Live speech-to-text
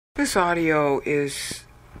This audio is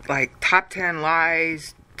like top 10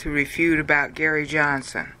 lies to refute about Gary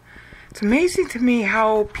Johnson. It's amazing to me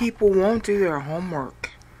how people won't do their homework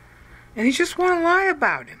and they just want to lie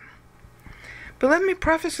about him. But let me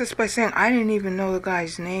preface this by saying I didn't even know the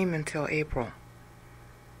guy's name until April.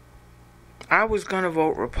 I was going to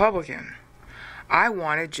vote Republican. I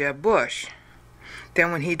wanted Jeb Bush.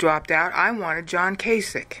 Then when he dropped out, I wanted John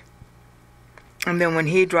Kasich. And then when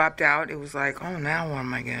he dropped out, it was like, oh, now what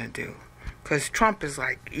am I going to do? Because Trump is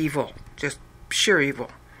like evil, just sheer evil.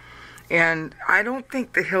 And I don't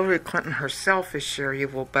think that Hillary Clinton herself is sheer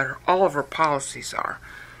evil, but all of her policies are.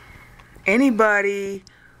 Anybody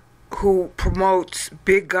who promotes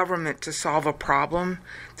big government to solve a problem,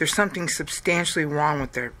 there's something substantially wrong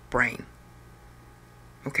with their brain.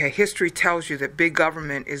 Okay, history tells you that big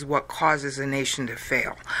government is what causes a nation to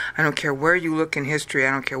fail. I don't care where you look in history.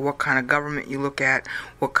 I don't care what kind of government you look at,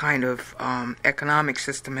 what kind of economic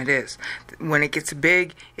system it is. When it gets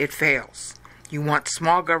big, it fails. You want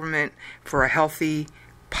small government for a healthy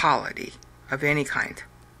polity of any kind.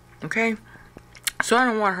 Okay? So I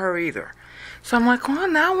don't want her either. So I'm like, well,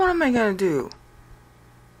 now what am I going to do?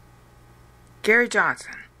 Gary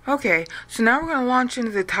Johnson. Okay, so now we're going to launch into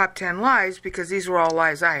the top 10 lies because these were all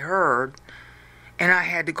lies I heard and I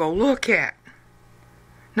had to go look at.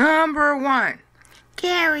 Number 1,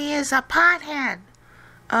 Gary is a pothead.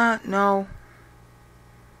 No.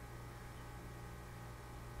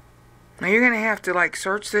 Now you're going to have to like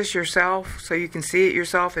search this yourself so you can see it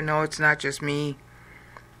yourself and know it's not just me.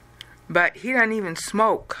 But he doesn't even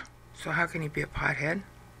smoke, so how can he be a pothead?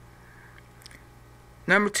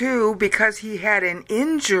 Number 2, because he had an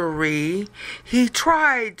injury, he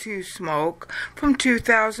tried to smoke from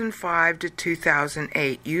 2005 to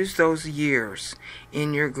 2008. Use those years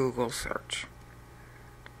in your Google search.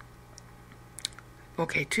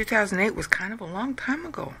 Okay, 2008 was kind of a long time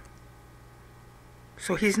ago.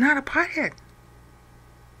 So he's not a pothead.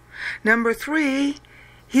 Number 3,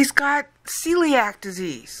 he's got celiac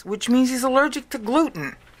disease, which means he's allergic to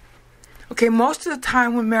gluten. Okay, most of the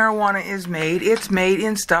time when marijuana is made, it's made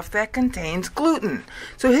in stuff that contains gluten.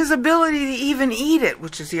 So his ability to even eat it,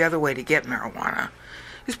 which is the other way to get marijuana,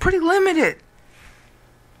 is pretty limited.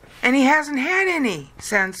 And he hasn't had any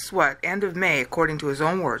since, what, end of May, according to his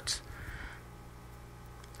own words.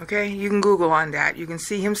 Okay, you can Google on that. You can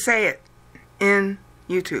see him say it in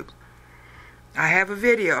YouTube. I have a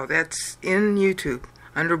video that's in YouTube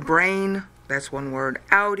under brain, that's one word,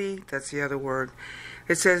 Audi, that's the other word.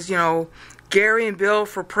 It says, you know, Gary and Bill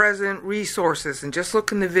for President resources, and just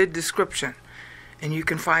look in the vid description and you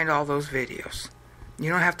can find all those videos. You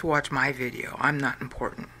don't have to watch my video. I'm not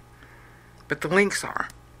important. But the links are.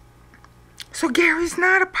 So Gary's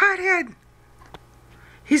not a pothead.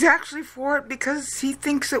 He's actually for it because he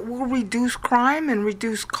thinks it will reduce crime and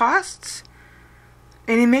reduce costs.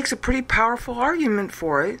 And he makes a pretty powerful argument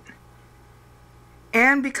for it.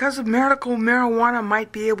 And because of medical marijuana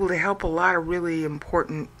might be able to help a lot of really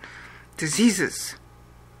important diseases.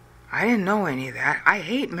 I didn't know any of that. I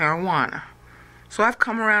hate marijuana. So I've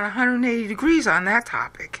come around 180 degrees on that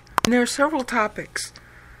topic. And there are several topics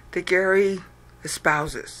that Gary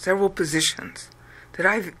espouses, several positions that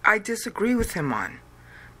I disagree with him on.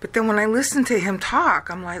 But then when I listen to him talk,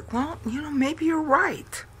 I'm like, well, you know, maybe you're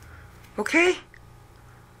right. Okay?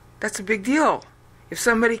 That's a big deal. If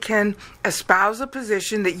somebody can espouse a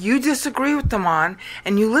position that you disagree with them on,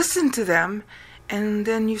 and you listen to them, and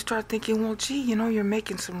then you start thinking, well, gee, you know, you're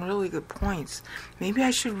making some really good points. Maybe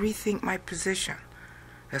I should rethink my position.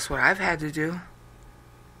 That's what I've had to do.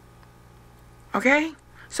 Okay?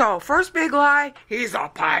 So, first big lie, he's a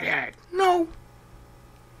pothead. No.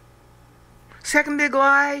 Second big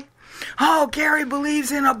lie, oh, Gary believes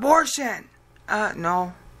in abortion.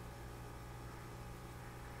 No.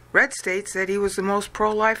 Red State said he was the most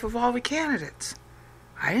pro-life of all the candidates.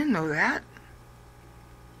 I didn't know that.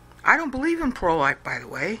 I don't believe in pro-life, by the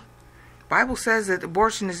way. The Bible says that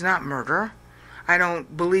abortion is not murder. I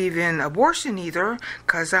don't believe in abortion either,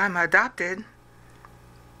 because I'm adopted.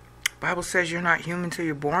 The Bible says you're not human till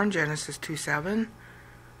you're born, Genesis 2:7.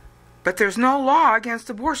 But there's no law against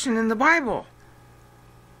abortion in the Bible.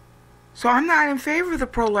 So I'm not in favor of the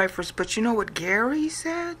pro-lifers, but you know what Gary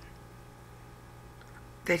said?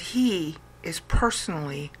 That he is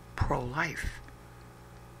personally pro-life.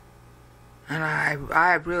 And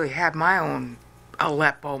I really had my own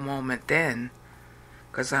Aleppo moment then.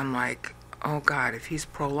 Because I'm like, oh God, if he's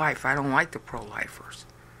pro-life, I don't like the pro-lifers.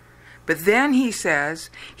 But then he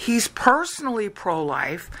says he's personally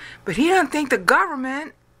pro-life, but he doesn't think the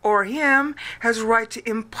government or him has a right to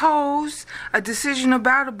impose a decision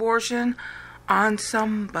about abortion on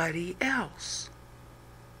somebody else.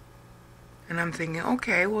 And I'm thinking,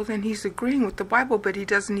 okay, well then he's agreeing with the Bible, but he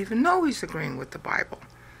doesn't even know he's agreeing with the Bible.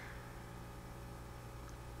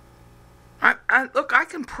 Look, I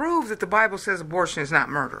can prove that the Bible says abortion is not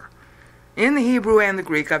murder. In the Hebrew and the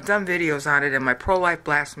Greek, I've done videos on it in my pro-life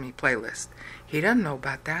blasphemy playlist. He doesn't know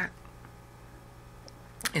about that.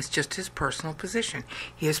 It's just his personal position.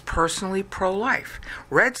 He is personally pro-life.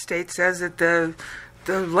 Red State says that the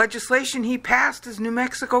legislation he passed as New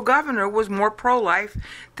Mexico governor was more pro-life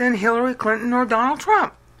than Hillary Clinton or Donald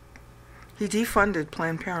Trump. He defunded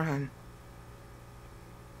Planned Parenthood.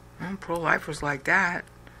 Well, pro-lifers like that.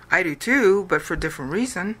 I do too, but for a different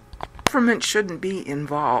reason. Government shouldn't be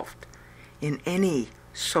involved in any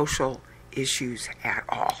social issues at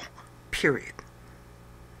all. Period.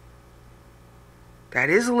 That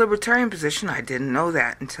is a libertarian position. I didn't know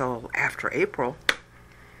that until after April.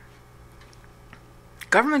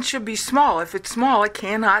 Government should be small. If it's small, it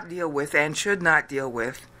cannot deal with and should not deal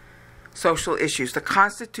with social issues. The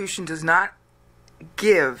Constitution does not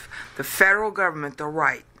give the federal government the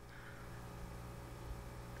right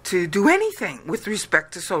to do anything with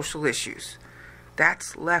respect to social issues.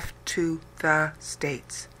 That's left to the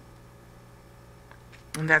states.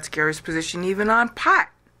 And that's Gary's position even on pot.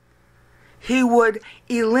 He would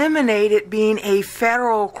eliminate it being a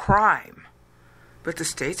federal crime. But the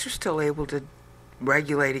states are still able to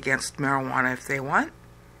regulate against marijuana if they want.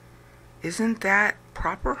 Isn't that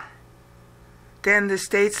proper? Then the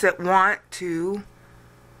states that want to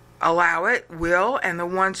allow it will, and the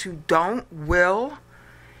ones who don't will,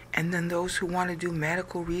 and then those who want to do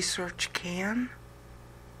medical research can.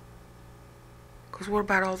 Because what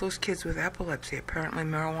about all those kids with epilepsy? Apparently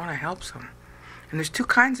marijuana helps them. And there's two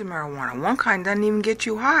kinds of marijuana. One kind doesn't even get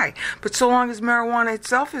you high. But so long as marijuana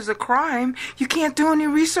itself is a crime, you can't do any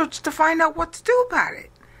research to find out what to do about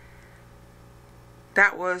it.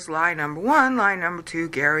 That was lie number one. Lie number two,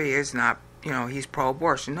 Gary is not, he's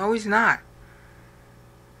pro-abortion. No, he's not.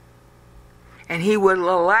 And he would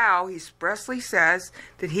allow, he expressly says,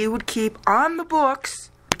 that he would keep on the books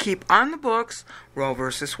Roe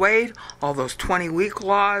versus Wade, all those 20-week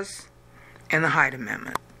laws, and the Hyde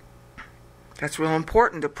Amendment. That's real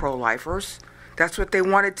important to pro-lifers. That's what they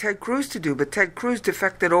wanted Ted Cruz to do, but Ted Cruz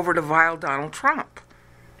defected over to vile Donald Trump.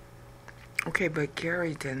 Okay, but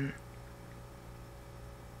Gary didn't.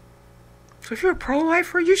 So if you're a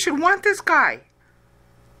pro-lifer, you should want this guy.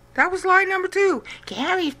 That was lie number two.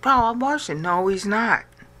 Gary's pro-abortion. No, he's not.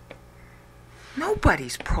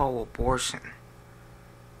 Nobody's pro-abortion.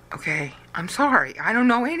 Okay? I'm sorry. I don't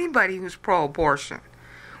know anybody who's pro-abortion.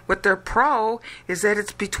 What they're pro is that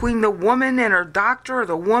it's between the woman and her doctor, or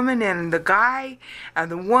the woman and the guy,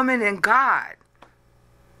 and the woman and God.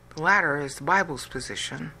 The latter is the Bible's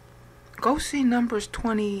position. Go see Numbers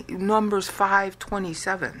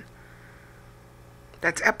 5:27.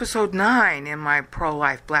 That's episode 9 in my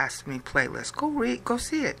pro-life blasphemy playlist. Go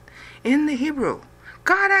see it. In the Hebrew.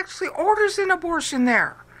 God actually orders an abortion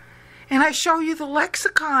there. And I show you the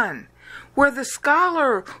lexicon, where the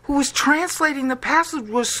scholar who was translating the passage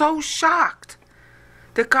was so shocked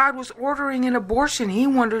that God was ordering an abortion, he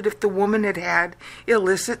wondered if the woman had had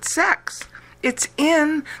illicit sex. It's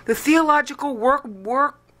in the theological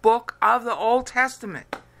workbook of the Old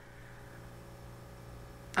Testament.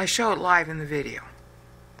 I show it live in the video.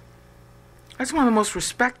 That's one of the most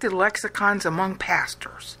respected lexicons among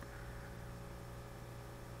pastors.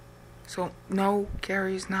 So, no,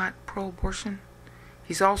 Gary's not pro-abortion.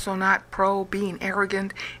 He's also not pro being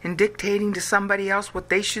arrogant and dictating to somebody else what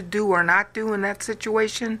they should do or not do in that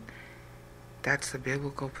situation. That's the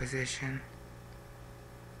biblical position.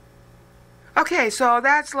 Okay, so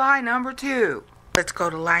that's lie number 2. Let's go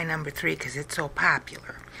to lie number 3 because it's so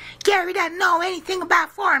popular. Gary doesn't know anything about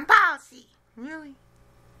foreign policy. Really?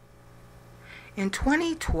 In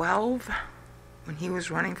 2012, when he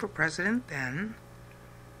was running for president then,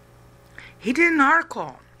 he did an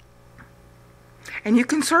article. And you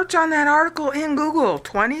can search on that article in Google,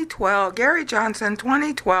 2012, Gary Johnson,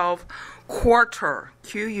 2012, Quarter,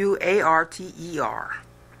 Q-U-A-R-T-E-R.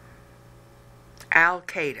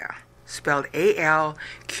 Al-Qaeda, spelled A-L-Q-A-E-D-A.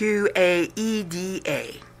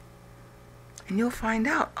 And you'll find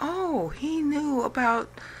out, oh, he knew about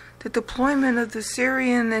the deployment of the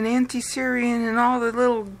Syrian and anti-Syrian and all the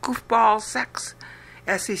little goofball sects,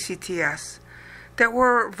 S-E-C-T-S, that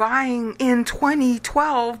were vying in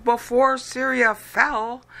 2012 before Syria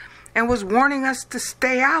fell and was warning us to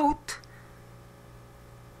stay out.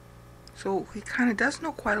 So he kind of does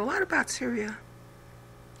know quite a lot about Syria.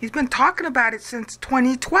 He's been talking about it since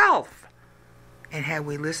 2012. And had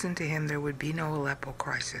we listened to him, there would be no Aleppo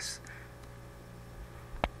crisis.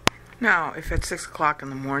 Now, if at 6 o'clock in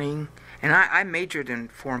the morning, and I majored in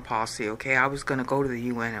foreign policy, okay? I was going to go to the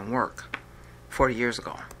UN and work 40 years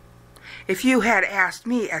ago. If you had asked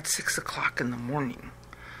me at 6 o'clock in the morning,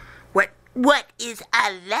 what is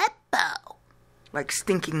Aleppo? Like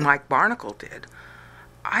Stinking Mike Barnacle did,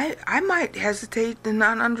 I might hesitate to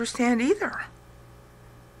not understand either.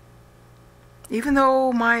 Even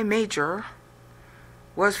though my major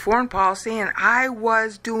was foreign policy and I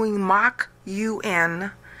was doing mock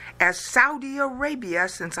UN as Saudi Arabia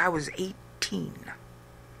since I was 18.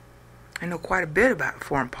 I know quite a bit about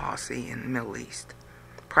foreign policy in the Middle East,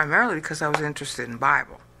 primarily because I was interested in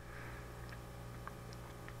Bible.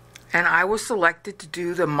 And I was selected to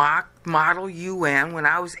do the mock model UN when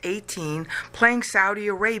I was 18, playing Saudi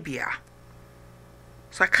Arabia.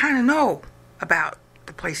 So I kind of know about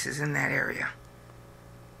the places in that area.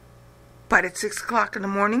 But at 6 o'clock in the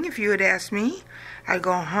morning, if you had asked me, I'd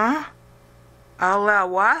go, huh? Allah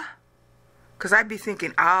what? Because I'd be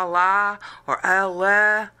thinking Allah or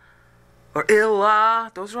Allah or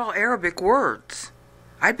Illah. Those are all Arabic words.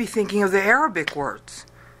 I'd be thinking of the Arabic words.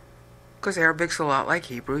 Because Arabic's a lot like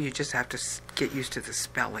Hebrew. You just have to get used to the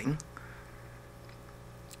spelling.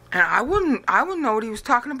 And I wouldn't know what he was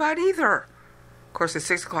talking about either. Of course, at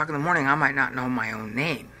 6 o'clock in the morning, I might not know my own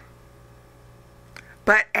name.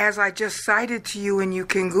 But as I just cited to you, and you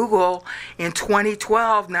can Google, in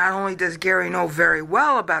 2012, not only does Gary know very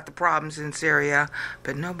well about the problems in Syria,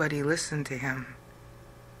 but nobody listened to him.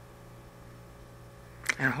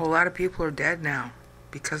 And a whole lot of people are dead now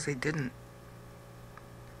because they didn't.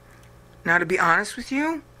 Now, to be honest with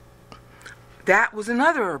you, that was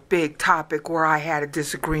another big topic where I had a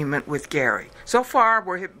disagreement with Gary. So far,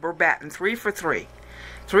 we're batting 3 for 3.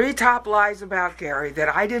 3 top lies about Gary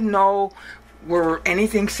that I didn't know were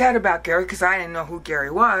anything said about Gary because I didn't know who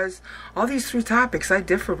Gary was. All these 3 topics I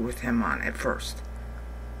differed with him on at first.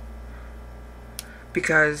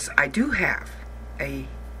 Because I do have a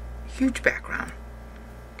huge background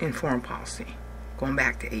in foreign policy, going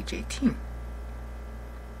back to age 18.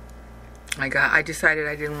 I decided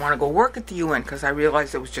I didn't want to go work at the UN because I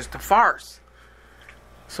realized it was just a farce.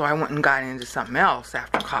 So I went and got into something else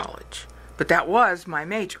after college. But that was my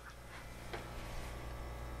major.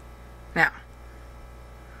 Now,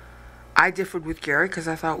 I differed with Gary because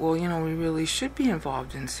I thought, well, you know, we really should be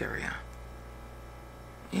involved in Syria.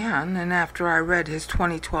 Yeah, and then after I read his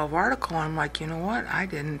 2012 article, I'm like, you know what? I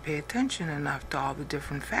didn't pay attention enough to all the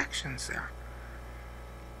different factions there.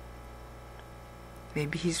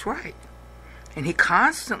 Maybe he's right. And he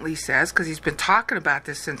constantly says, because he's been talking about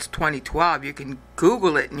this since 2012, you can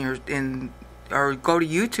Google it or go to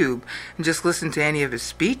YouTube and just listen to any of his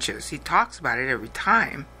speeches. He talks about it every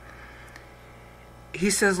time. He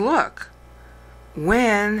says, look,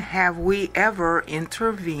 when have we ever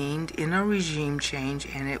intervened in a regime change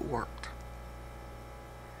and it worked?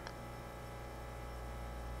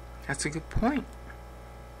 That's a good point.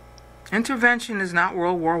 Intervention is not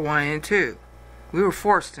World War I and II. We were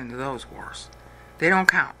forced into those wars. They don't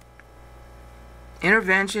count.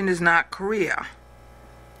 Intervention is not Korea.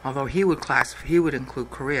 Although he would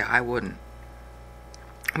include Korea, I wouldn't.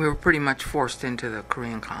 We were pretty much forced into the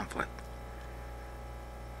Korean conflict.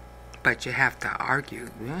 But you have to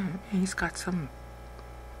argue, yeah, he's got some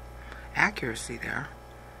accuracy there.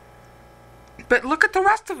 But look at the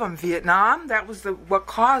rest of them. Vietnam, that was what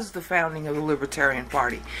caused the founding of the Libertarian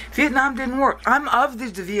Party. Vietnam didn't work. I'm of the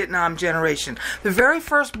Vietnam generation. The very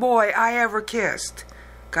first boy I ever kissed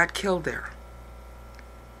got killed there.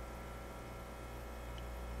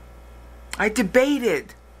 I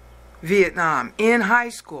debated Vietnam in high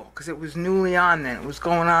school because it was newly on then. It was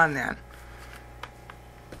going on then.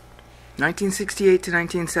 1968 to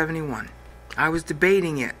 1971. I was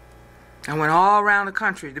debating it. I went all around the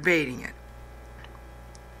country debating it.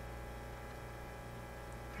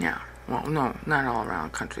 Yeah, well, no, not all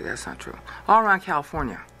around the country. That's not true. All around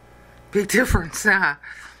California. Big difference.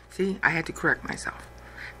 See, I had to correct myself.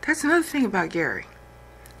 That's another thing about Gary.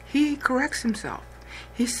 He corrects himself.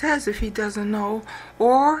 He says if he doesn't know,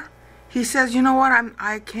 or he says, you know what,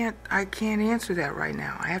 I can't answer that right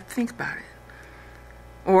now. I have to think about it.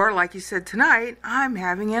 Or, like he said tonight, I'm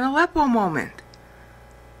having an Aleppo moment.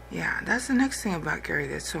 Yeah, that's the next thing about Gary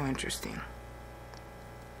that's so interesting.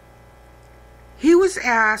 He was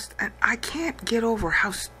asked, and I can't get over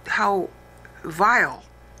how vile,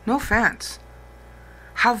 no offense,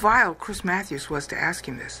 how vile Chris Matthews was to ask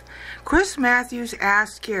him this. Chris Matthews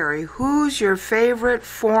asked Gary, who's your favorite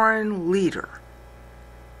foreign leader?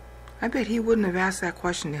 I bet he wouldn't have asked that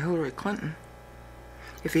question to Hillary Clinton.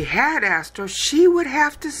 If he had asked her, she would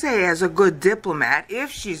have to say, as a good diplomat,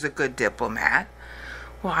 if she's a good diplomat,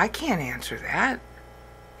 well, I can't answer that.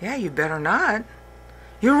 Yeah, you better not.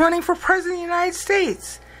 You're running for president of the United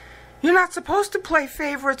States. You're not supposed to play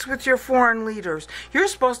favorites with your foreign leaders. You're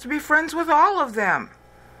supposed to be friends with all of them.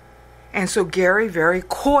 And so Gary very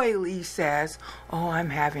coyly says, oh, I'm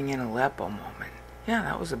having an Aleppo moment. Yeah,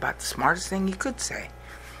 that was about the smartest thing he could say.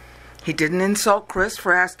 He didn't insult Chris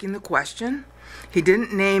for asking the question. He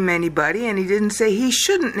didn't name anybody, and he didn't say he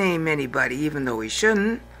shouldn't name anybody, even though he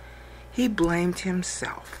shouldn't. He blamed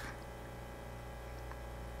himself.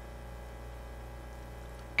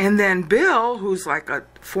 And then Bill, who's like a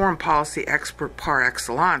foreign policy expert par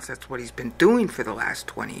excellence, that's what he's been doing for the last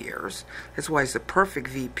 20 years. That's why he's the perfect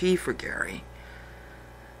VP for Gary.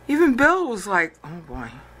 Even Bill was like, oh boy,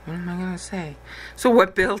 what am I going to say? So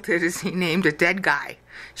what Bill did is he named a dead guy,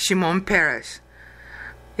 Shimon Peres.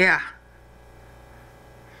 Yeah.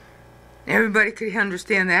 Everybody could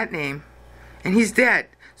understand that name. And he's dead,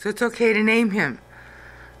 so it's okay to name him.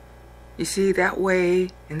 You see, that way,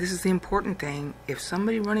 and this is the important thing, if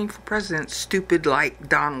somebody running for president, stupid like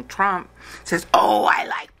Donald Trump, says, oh, I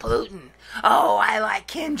like Putin. Oh, I like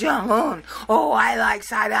Kim Jong-un. Oh, I like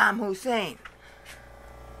Saddam Hussein.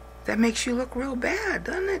 That makes you look real bad,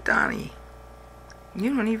 doesn't it, Donnie?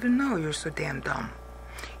 You don't even know you're so damn dumb.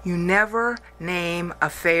 You never name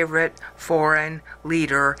a favorite foreign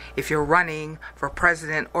leader if you're running for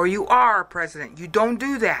president or you are president. You don't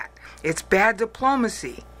do that. It's bad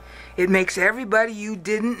diplomacy. It makes everybody you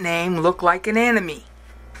didn't name look like an enemy.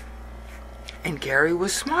 And Gary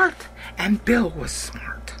was smart, and Bill was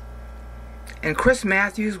smart. And Chris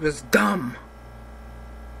Matthews was dumb.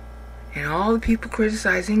 And all the people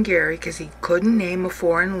criticizing Gary because he couldn't name a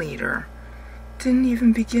foreign leader didn't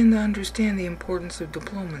even begin to understand the importance of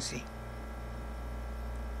diplomacy.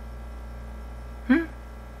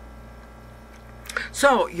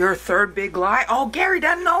 So, your third big lie, oh, Gary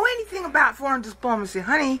doesn't know anything about foreign diplomacy.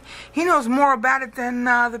 Honey, he knows more about it than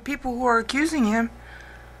the people who are accusing him.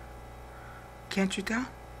 Can't you tell?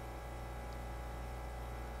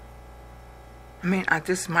 I mean,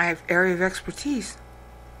 this is my area of expertise.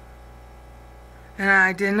 And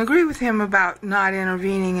I didn't agree with him about not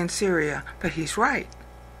intervening in Syria, but he's right.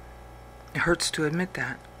 It hurts to admit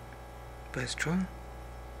that, but it's true.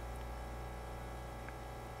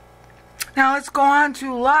 Now let's go on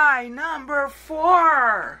to lie number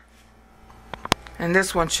 4. And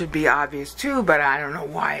this one should be obvious too, but I don't know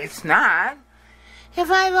why it's not. If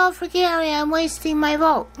I vote for Gary, I'm wasting my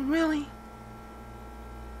vote. Really?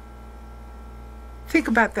 Think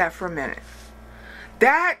about that for a minute.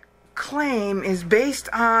 That claim is based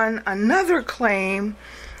on another claim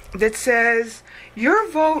that says your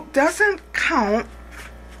vote doesn't count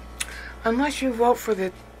unless you vote for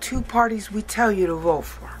the 2 parties we tell you to vote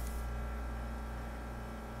for.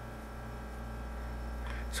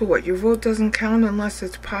 So what, your vote doesn't count unless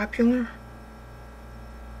it's popular?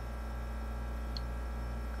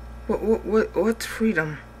 What's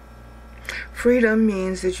freedom? Freedom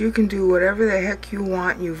means that you can do whatever the heck you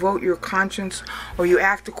want. You vote your conscience or you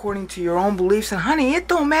act according to your own beliefs. And honey, it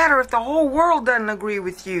don't matter if the whole world doesn't agree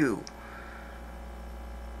with you.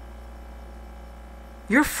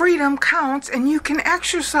 Your freedom counts and you can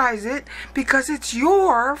exercise it because it's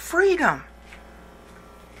your freedom.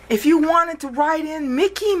 If you wanted to write in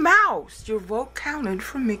Mickey Mouse, your vote counted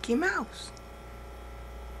for Mickey Mouse.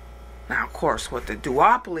 Now, of course, what the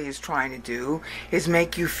duopoly is trying to do is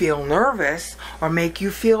make you feel nervous or make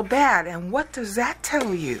you feel bad. And what does that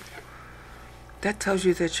tell you? That tells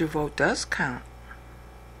you that your vote does count.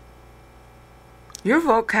 Your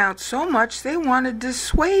vote counts so much they want to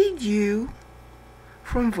dissuade you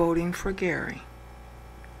from voting for Gary.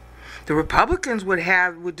 The Republicans would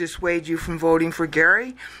dissuade you from voting for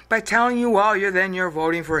Gary by telling you, well, you're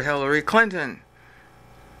voting for Hillary Clinton.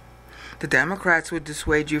 The Democrats would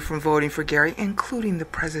dissuade you from voting for Gary, including the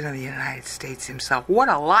President of the United States himself. What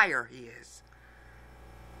a liar he is.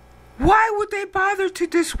 Why would they bother to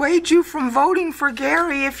dissuade you from voting for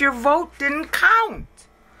Gary if your vote didn't count?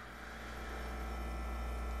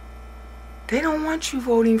 They don't want you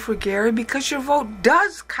voting for Gary because your vote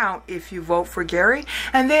does count if you vote for Gary.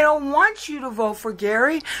 And they don't want you to vote for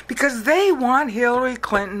Gary because they want Hillary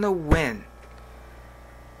Clinton to win.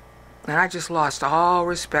 And I just lost all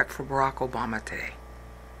respect for Barack Obama today.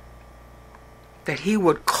 That he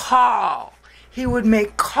would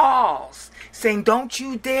make calls saying, don't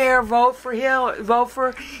you dare vote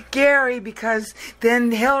for Gary because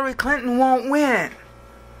then Hillary Clinton won't win.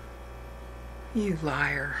 You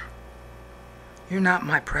liar. You're not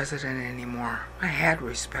my president anymore. I had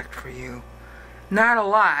respect for you. Not a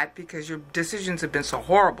lot, because your decisions have been so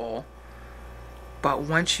horrible. But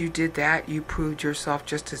once you did that, you proved yourself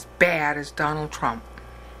just as bad as Donald Trump.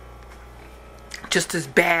 just as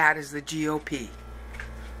bad as the GOP.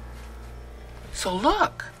 So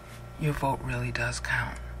look, your vote really does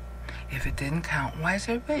count. If it didn't count, why is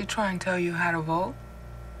everybody trying to tell you how to vote?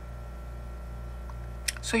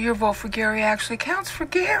 So your vote for Gary actually counts for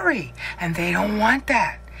Gary, and they don't want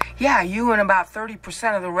that. Yeah, you and about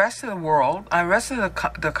 30% of the rest of the world, rest of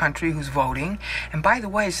the country who's voting. And by the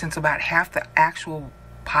way, since about half the actual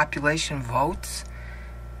population votes,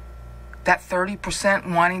 that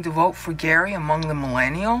 30% wanting to vote for Gary among the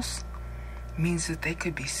millennials means that they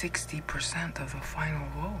could be 60% of the final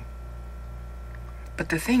vote. But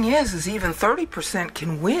the thing is even 30%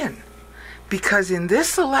 can win, because in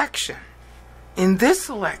this election,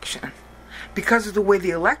 because of the way the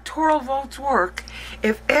electoral votes work,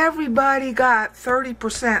 if everybody got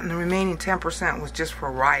 30% and the remaining 10% was just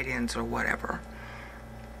for write-ins or whatever,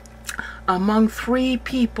 among 3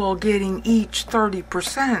 people getting each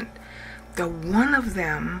 30%, the one of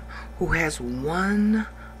them who has one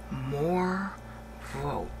more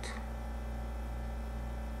vote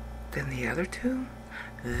than the other 2,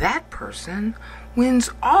 that person wins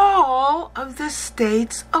all of the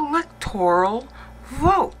state's electoral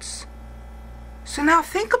votes. So now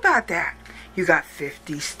think about that. You got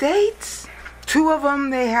 50 states. 2 of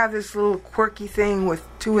them, they have this little quirky thing with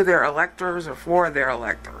 2 of their electors or 4 of their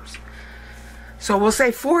electors. So we'll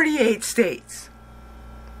say 48 states.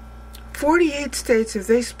 48 states, if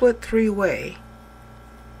they split 3-way,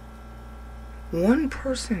 one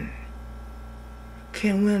person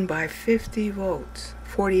can win by 50 votes,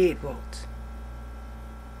 48 votes.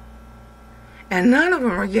 And none of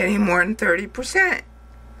them are getting more than 30%.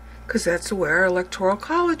 Because that's the way our Electoral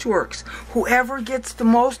College works. Whoever gets the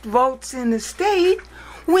most votes in the state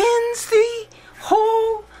wins the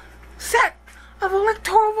whole set of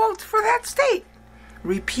electoral votes for that state.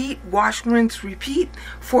 Repeat, wash, rinse, repeat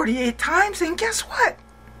 48 times, and guess what?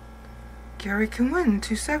 Gary can win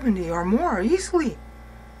 270 or more easily.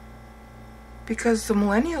 Because the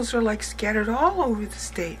millennials are like scattered all over the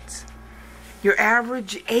states. Your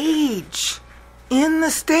average age in the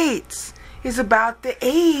states is about the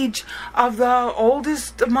age of the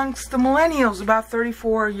oldest amongst the millennials, about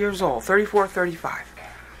 34 years old, 34, 35.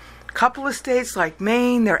 A couple of states like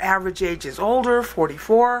Maine, their average age is older,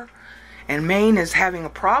 44. And Maine is having a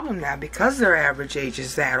problem now because their average age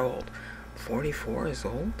is that old. 44 is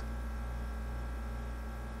old.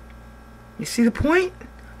 You see the point?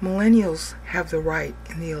 Millennials have the right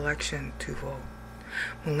in the election to vote.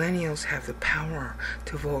 Millennials have the power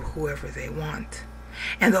to vote whoever they want.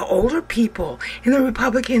 And the older people in the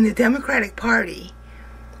Republican and the Democratic Party,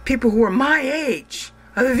 people who are my age,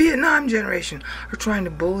 of the Vietnam generation, are trying to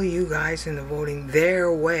bully you guys into voting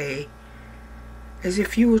their way as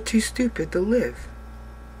if you were too stupid to live.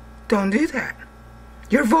 Don't do that.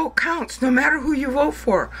 Your vote counts no matter who you vote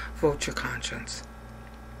for. Vote your conscience.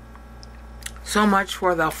 So much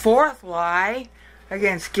for the 4th lie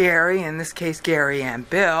against Gary, in this case Gary and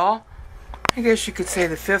Bill. I guess you could say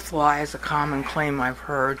the 5th lie is a common claim I've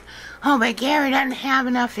heard. Oh, but Gary doesn't have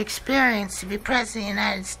enough experience to be president of the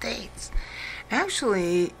United States.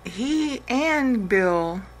 Actually, he and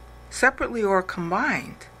Bill, separately or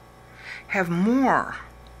combined, have more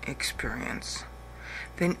experience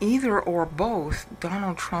than either or both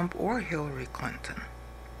Donald Trump or Hillary Clinton.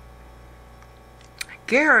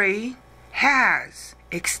 Gary has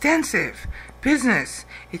extensive business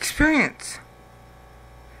experience.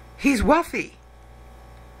 He's wealthy.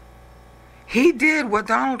 He did what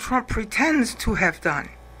Donald Trump pretends to have done.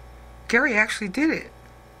 Gary actually did it.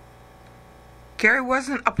 Gary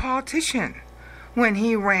wasn't a politician when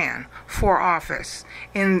he ran for office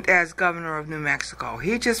as governor of New Mexico.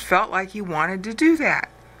 He just felt like he wanted to do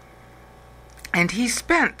that. And he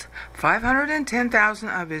spent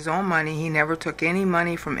 $510,000 of his own money. He never took any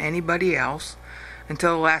money from anybody else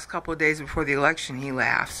until the last couple of days before the election. He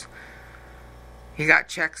laughs. He got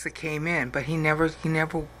checks that came in, but he never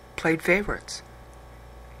played favorites.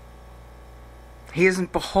 He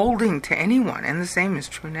isn't beholden to anyone, and the same is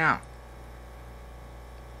true now.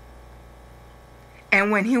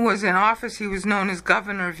 And when he was in office, he was known as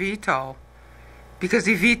Governor Veto, because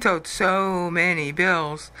he vetoed so many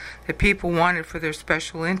bills that people wanted for their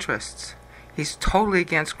special interests. He's totally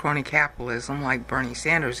against crony capitalism like Bernie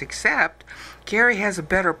Sanders, except Gary has a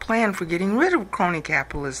better plan for getting rid of crony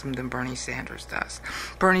capitalism than Bernie Sanders does.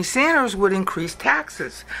 Bernie Sanders would increase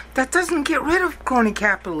taxes. That doesn't get rid of crony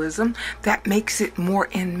capitalism. That makes it more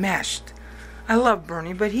enmeshed. I love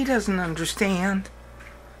Bernie, but he doesn't understand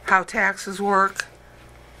how taxes work.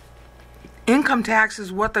 Income tax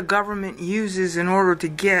is what the government uses in order to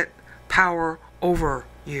get power over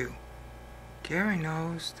you. Gary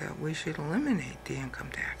knows that we should eliminate the income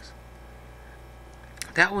tax.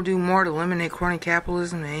 That will do more to eliminate crony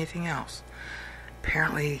capitalism than anything else.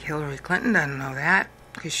 Apparently Hillary Clinton doesn't know that,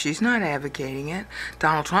 because she's not advocating it.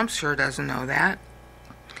 Donald Trump sure doesn't know that.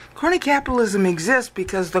 Crony capitalism exists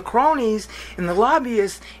because the cronies and the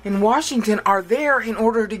lobbyists in Washington are there in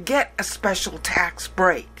order to get a special tax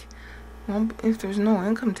break. Well, if there's no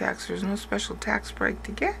income tax, there's no special tax break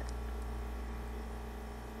to get.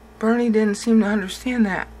 Bernie didn't seem to understand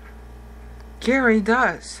that. Gary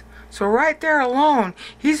does. So right there alone,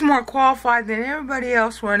 he's more qualified than everybody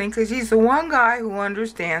else running, because he's the one guy who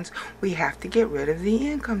understands we have to get rid of the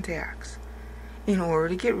income tax in order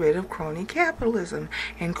to get rid of crony capitalism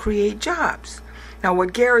and create jobs. Now,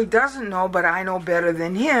 what Gary doesn't know, but I know better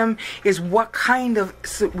than him, is what kind of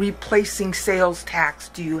replacing sales tax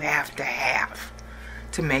do you have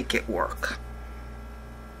to make it work?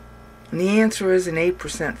 And the answer is an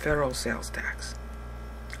 8% federal sales tax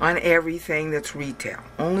on everything that's retail,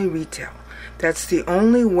 only retail. That's the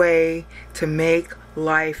only way to make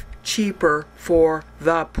life cheaper for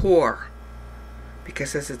the poor.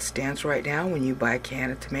 Because as it stands right now, when you buy a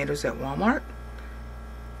can of tomatoes at Walmart,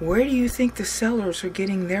 where do you think the sellers are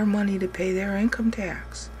getting their money to pay their income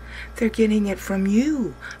tax? They're getting it from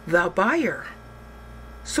you, the buyer.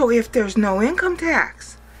 So if there's no income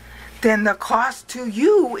tax, then the cost to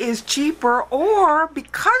you is cheaper, or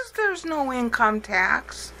because there's no income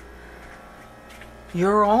tax,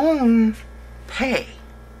 your own pay,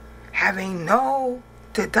 having no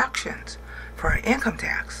deductions for income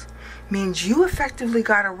tax, means you effectively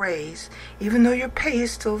got a raise, even though your pay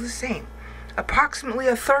is still the same. Approximately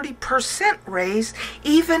a 30% raise,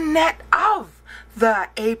 even net of the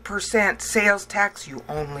 8% sales tax you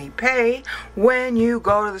only pay when you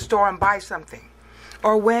go to the store and buy something,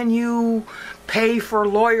 or when you pay for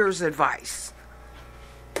lawyer's advice.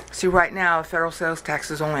 See, right now, federal sales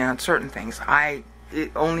tax is only on certain things.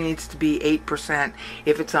 It only needs to be 8%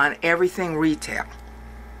 if it's on everything retail.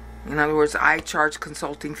 In other words, I charge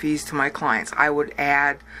consulting fees to my clients. I would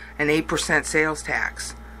add an 8% sales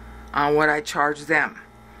tax on what I charge them.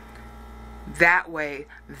 That way,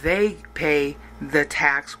 they pay the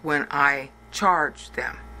tax when I charge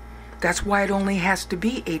them. That's why it only has to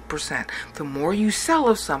be 8%. The more you sell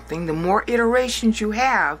of something, the more iterations you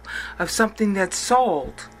have of something that's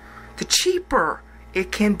sold, the cheaper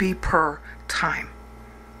it can be per time.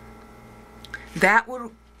 That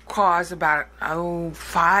would cause about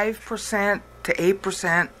 5% to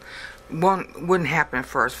 8%. Wouldn't happen at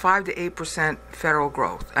first. 5 to 8% federal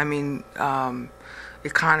growth.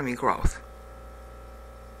 Economy growth.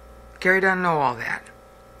 Gary doesn't know all that.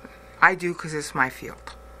 I do, because it's my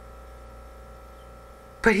field.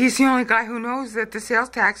 But he's the only guy who knows that the sales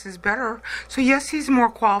tax is better. So yes, he's more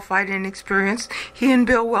qualified and experienced. He and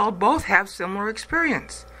Bill Weld both have similar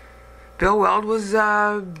experience. Bill Weld was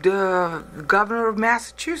the governor of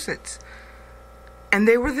Massachusetts. And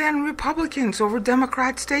they were then Republicans over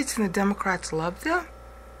Democrat states, and the Democrats loved them.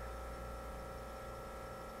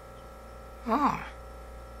 Oh.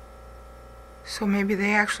 So maybe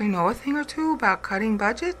they actually know a thing or two about cutting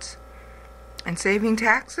budgets and saving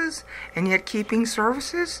taxes and yet keeping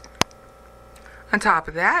services. On top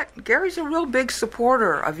of that, Gary's a real big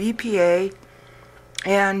supporter of EPA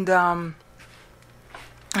and a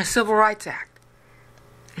Civil Rights Act.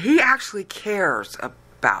 He actually cares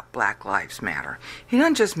about Black Lives Matter. He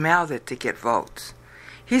doesn't just mouth it to get votes.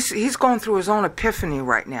 He's going through his own epiphany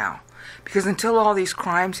right now, because until all these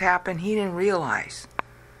crimes happened, he didn't realize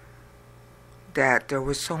that there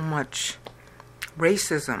was so much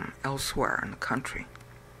racism elsewhere in the country.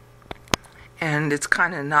 And it's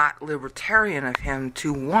kind of not libertarian of him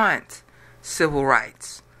to want civil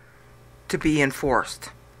rights to be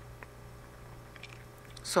enforced.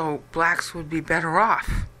 So blacks would be better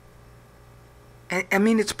off. And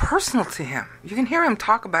it's personal to him. You can hear him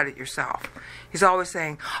talk about it yourself. He's always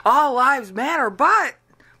saying, all lives matter, but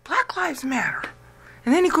Black Lives Matter.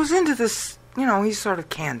 And then he goes into this, he sort of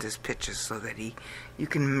canned his pitches so that you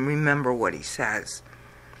can remember what he says.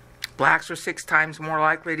 Blacks are 6 times more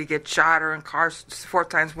likely to get shot or 4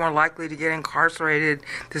 times more likely to get incarcerated.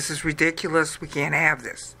 This is ridiculous. We can't have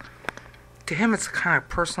this. To him, it's a kind of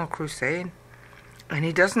personal crusade. And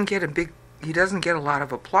he doesn't get a lot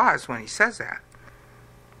of applause when he says that.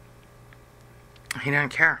 He doesn't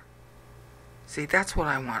care. See, that's what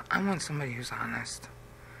I want. I want somebody who's honest.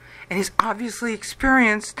 And he's obviously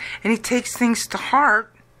experienced, and he takes things to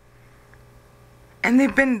heart. And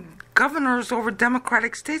they've been governors over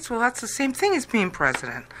Democratic states. Well, that's the same thing as being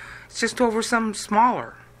president. It's just over some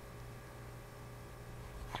smaller.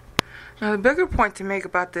 Now, the bigger point to make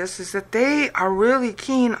about this is that they are really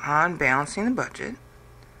keen on balancing the budget,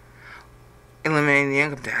 eliminating the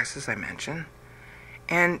income tax, as I mentioned,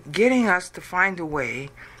 and getting us to find a way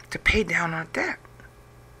to pay down our debt.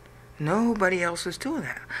 Nobody else is doing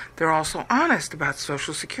that. They're also honest about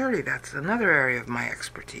Social Security. That's another area of my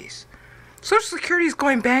expertise. Social Security is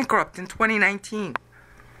going bankrupt in 2019.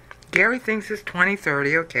 Gary thinks it's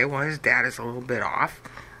 2030. Okay, well, his data is a little bit off.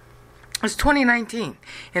 It's 2019.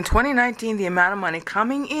 In 2019, the amount of money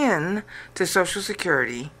coming in to Social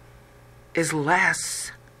Security is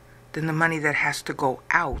less than the money that has to go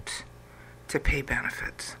out to pay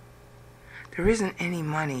benefits. There isn't any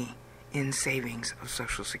money in savings of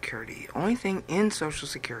Social Security. The only thing in Social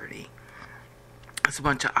Security is a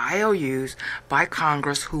bunch of IOUs by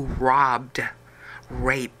Congress who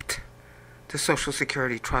raped the Social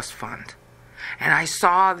Security Trust Fund. And I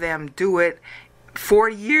saw them do it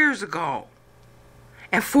 40 years ago.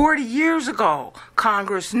 And 40 years ago,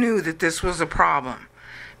 Congress knew that this was a problem,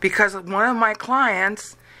 because one of my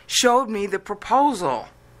clients showed me the proposal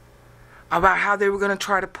about how they were going to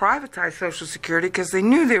try to privatize Social Security because they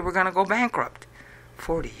knew they were going to go bankrupt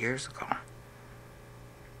 40 years ago.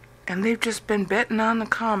 And they've just been betting on the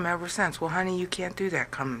come ever since. Well, honey, you can't do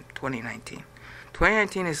that come 2019.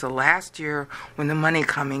 2019 is the last year when the money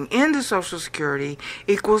coming into Social Security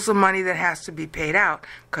equals the money that has to be paid out,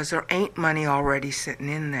 because there ain't money already sitting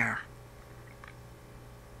in there.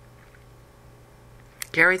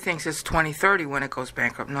 Gary thinks it's 2030 when it goes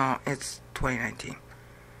bankrupt. No, it's 2019.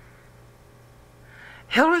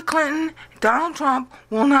 Hillary Clinton, Donald Trump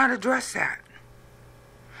will not address that.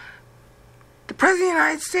 The President of the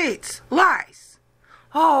United States lies.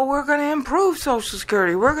 Oh, we're going to improve Social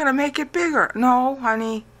Security. We're going to make it bigger. No,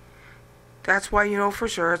 honey. That's why you know for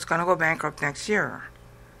sure it's going to go bankrupt next year.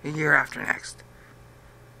 The year after next.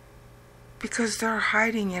 Because they're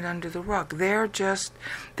hiding it under the rug.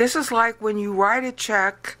 This is like when you write a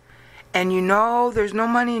check and you know there's no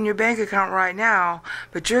money in your bank account right now,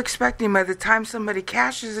 but you're expecting by the time somebody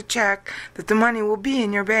cashes a check that the money will be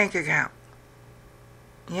in your bank account.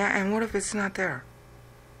 Yeah, and what if it's not there?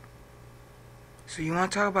 So you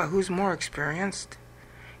want to talk about who's more experienced?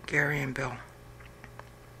 Gary and Bill.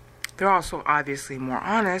 They're also obviously more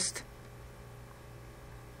honest.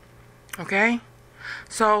 Okay?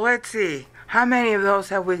 So let's see. How many of those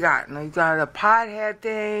have we gotten? We've got the pothead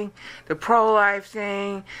thing, the pro-life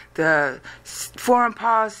thing, the foreign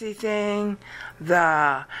policy thing,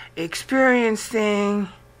 the experience thing.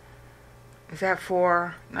 Is that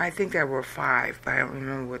 4? I think there were 5, but I don't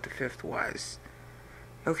remember what the 5th was.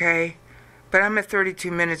 Okay? But I'm at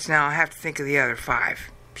 32 minutes now. I have to think of the other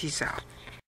 5. Peace out.